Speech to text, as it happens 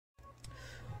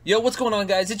Yo, what's going on,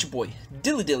 guys? It's your boy,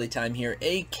 Dilly Time here,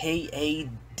 aka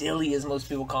Dilly as most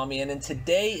people call me, and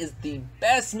today is the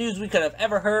best news we could have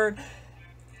ever heard.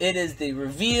 It is the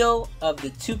reveal of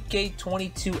the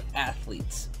 2K22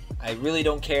 athletes. I really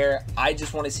don't care. I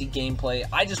just want to see gameplay.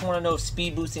 I just want to know if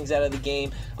speed boosting's out of the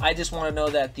game. I just want to know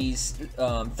that these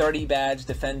 30 badge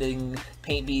defending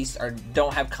paint beasts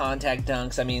don't have contact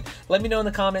dunks. I mean, let me know in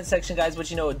the comment section, guys. But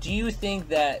do you think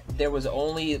that there was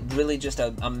only really just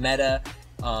a meta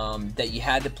that you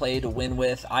had to play to win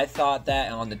with? I thought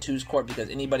that on the twos court because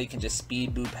anybody can just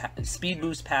speed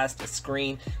boost past a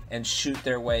screen and shoot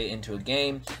their way into a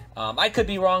game. I could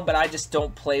be wrong, but I just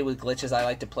don't play with glitches. I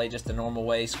like to play just the normal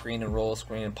way, screen and roll,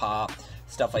 screen and pop,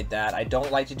 stuff like that. I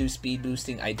don't like to do speed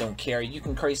boosting. I don't care. You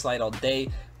can curry slide all day,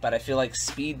 but I feel like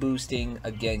speed boosting,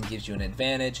 again, gives you an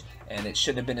advantage, and it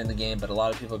shouldn't have been in the game, but a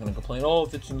lot of people are going to complain, oh,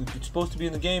 if it's supposed to be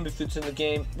in the game, if it's in the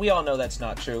game. We all know that's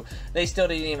not true. They still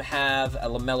didn't even have a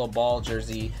LaMelo Ball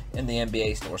jersey in the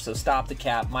NBA store, so stop the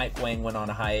cap. Mike Wang went on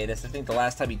a hiatus. I think the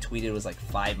last time he tweeted was like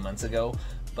 5 months ago,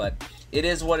 but it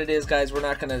is what it is, guys. We're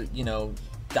not going to,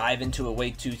 dive into it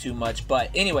way too much, but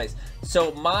anyways,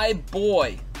 so my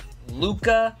boy,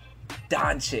 Luka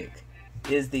Doncic,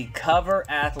 is the cover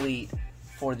athlete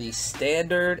for the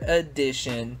standard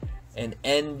edition in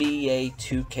NBA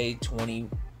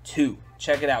 2K22.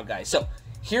 Check it out, guys. So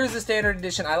here's the standard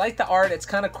edition. I like the art. It's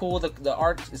kind of cool. The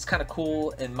art is kind of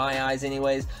cool in my eyes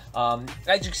anyways. As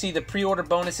you can see, the pre-order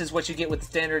bonuses, what you get with the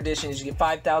standard edition is you get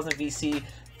 5,000 VC,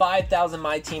 5,000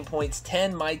 My Team points,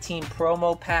 10 My Team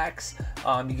promo packs.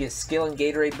 You get skill and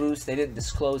Gatorade boost. They didn't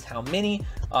disclose how many.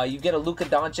 You get a Luka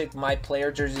Doncic My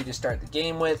Player jersey to start the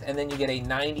game with, and then you get a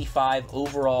 95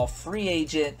 overall free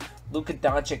agent Luka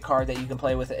Doncic card that you can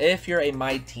play with if you're a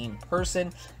My Team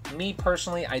person. Me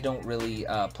personally, I don't really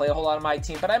play a whole lot of My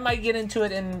Team, but I might get into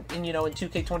it in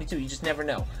 2K22. You just never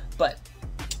know. But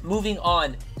moving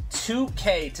on,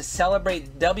 2K to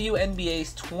celebrate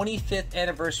WNBA's 25th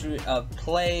anniversary of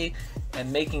play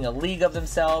and making a league of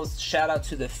themselves. Shout out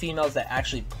to the females that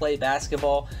actually play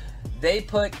basketball. They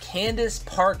put Candace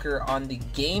Parker on the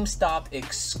GameStop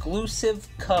exclusive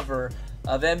cover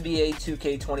of NBA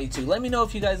 2K22. Let me know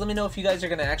if you guys are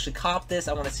gonna actually cop this.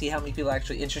 I want to see how many people are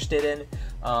actually interested in.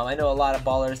 I know a lot of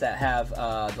ballers that have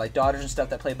like daughters and stuff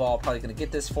that play ball are probably gonna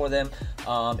get this for them.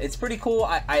 It's pretty cool.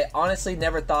 I honestly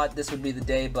never thought this would be the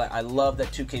day, but I love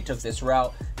that 2K took this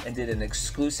route and did an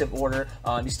exclusive order.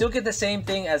 You still get the same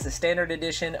thing as the standard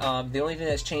edition. The only thing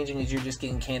that's changing is you're just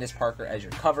getting Candace Parker as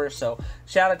your cover. So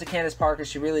shout out to Candace Parker.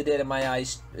 She really did, in my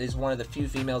eyes, is one of the few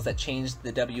females that changed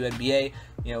the WNBA.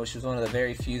 She was one of the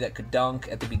very few that could dunk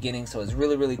at the beginning, so it's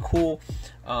really cool.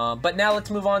 But now let's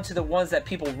move on to the ones that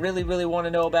people really want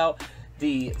to know about.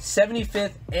 The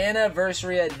 75th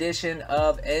anniversary edition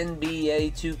of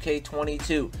NBA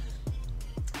 2K22.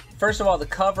 First of all, the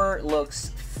cover looks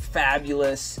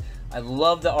fabulous. I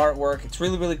love the artwork. It's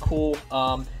really cool.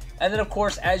 And then, of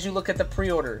course, as you look at the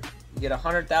pre-order, you get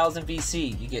 100,000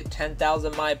 VC. You get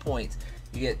 10,000 My Points.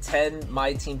 You get 10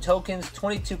 My Team tokens,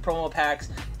 22 promo packs,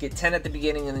 get 10 at the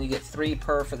beginning, and then you get 3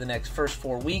 per for the first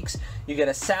 4 weeks. You get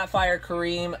a Sapphire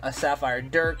Kareem, a Sapphire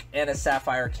Dirk, and a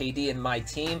Sapphire KD in My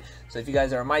Team. So if you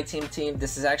guys are a My Team team,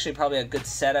 this is actually probably a good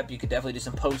setup. You could definitely do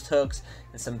some post hooks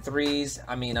and some threes.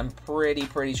 I mean, I'm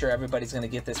pretty sure everybody's going to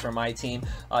get this for My Team.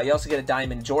 You also get a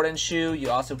Diamond Jordan shoe. You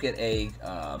also get a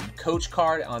coach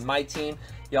card on My Team.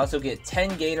 You also get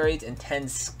 10 Gatorades and 10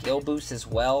 skill boosts as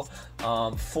well.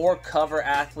 4 cover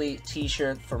athlete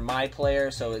t-shirt for My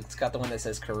Player. So it's got the one that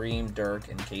says Kareem, Dirk,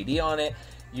 and KD on it.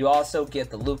 You also get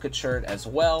the Luka shirt as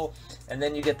well. And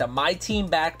then you get the My Team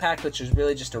backpack, which is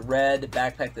really just a red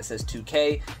backpack that says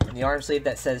 2K. And the arm sleeve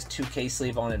that says 2K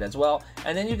sleeve on it as well.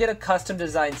 And then you get a custom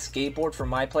designed skateboard for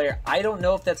My Player. I don't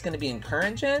know if that's going to be in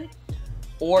current gen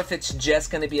or if it's just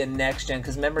going to be a next gen.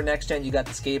 Because remember, next gen, you got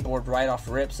the skateboard right off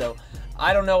rip. So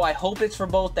I don't know. I hope it's for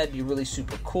both. That'd be really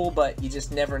super cool, but you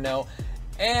just never know.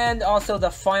 And also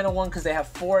the final one, because they have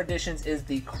 4 editions, is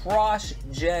the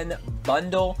cross-gen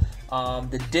bundle.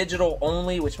 The digital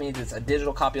only, which means it's a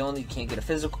digital copy only. You can't get a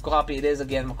physical copy. It is,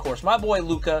 again, of course, my boy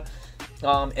Luka.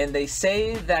 And they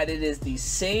say that it is the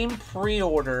same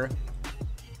pre-order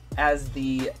as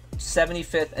the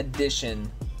 75th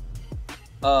edition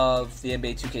of the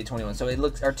NBA 2K21. So it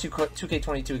looks, or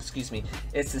 2K22, excuse me.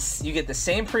 It's this, you get the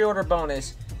same pre-order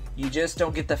bonus, you just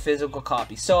don't get the physical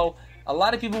copy. So a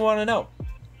lot of people want to know,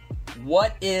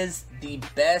 what is the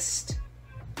best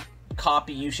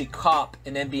copy you should cop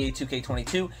in NBA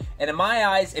 2K22. And in my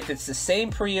eyes, if it's the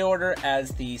same pre-order as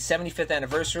the 75th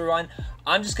anniversary one,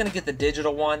 I'm just going to get the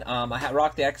digital one. I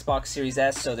rock the Xbox Series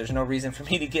S, so there's no reason for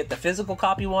me to get the physical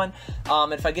copy one.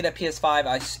 And if I get a PS5,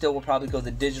 I still will probably go the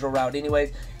digital route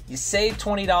anyways. You save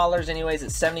 $20 anyways.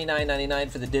 It's $79.99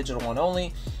 for the digital one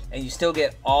only. And you still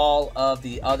get all of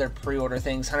the other pre-order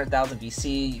things, 100,000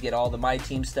 VC, you get all the My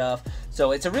Team stuff.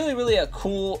 So it's a really a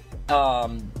cool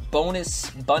bonus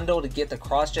bundle to get the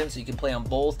cross-gen, so you can play on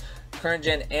both current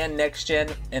gen and next gen,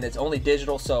 and it's only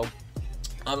digital, so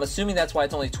I'm assuming that's why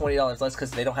it's only $20 less,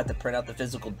 because they don't have to print out the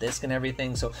physical disc and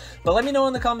everything. So, but let me know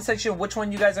in the comment section which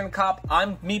one you guys are gonna cop.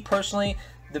 Me personally,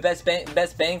 the best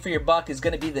bang for your buck is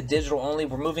going to be the digital only.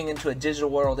 We're moving into a digital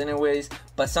world anyways,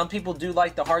 but some people do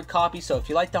like the hard copy, so if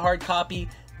you like the hard copy,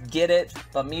 get it.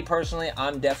 But me personally,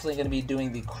 I'm definitely going to be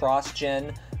doing the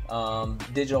cross-gen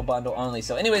digital bundle only.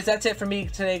 So anyways, that's it for me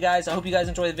today, guys. I hope you guys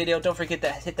enjoyed the video. Don't forget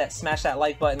to smash that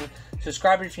like button.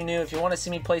 Subscribe if you're new. If you want to see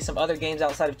me play some other games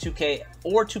outside of 2K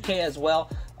or 2K as well,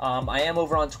 I am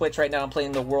over on Twitch right now. I'm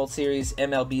playing the World Series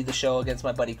MLB The Show against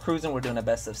my buddy Cruisin'. We're doing a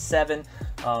best of 7.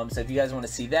 So if you guys want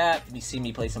to see that, you see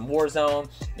me play some Warzone,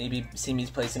 maybe see me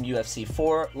play some UFC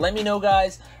 4, let me know,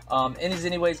 guys.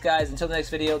 Anyways, guys, until the next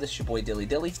video, this is your boy Dilly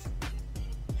Dilly.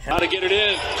 How to get it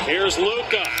in. Here's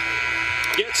Luka.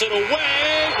 Gets it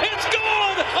away. It's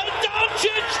gone! A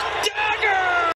Doncic dagger!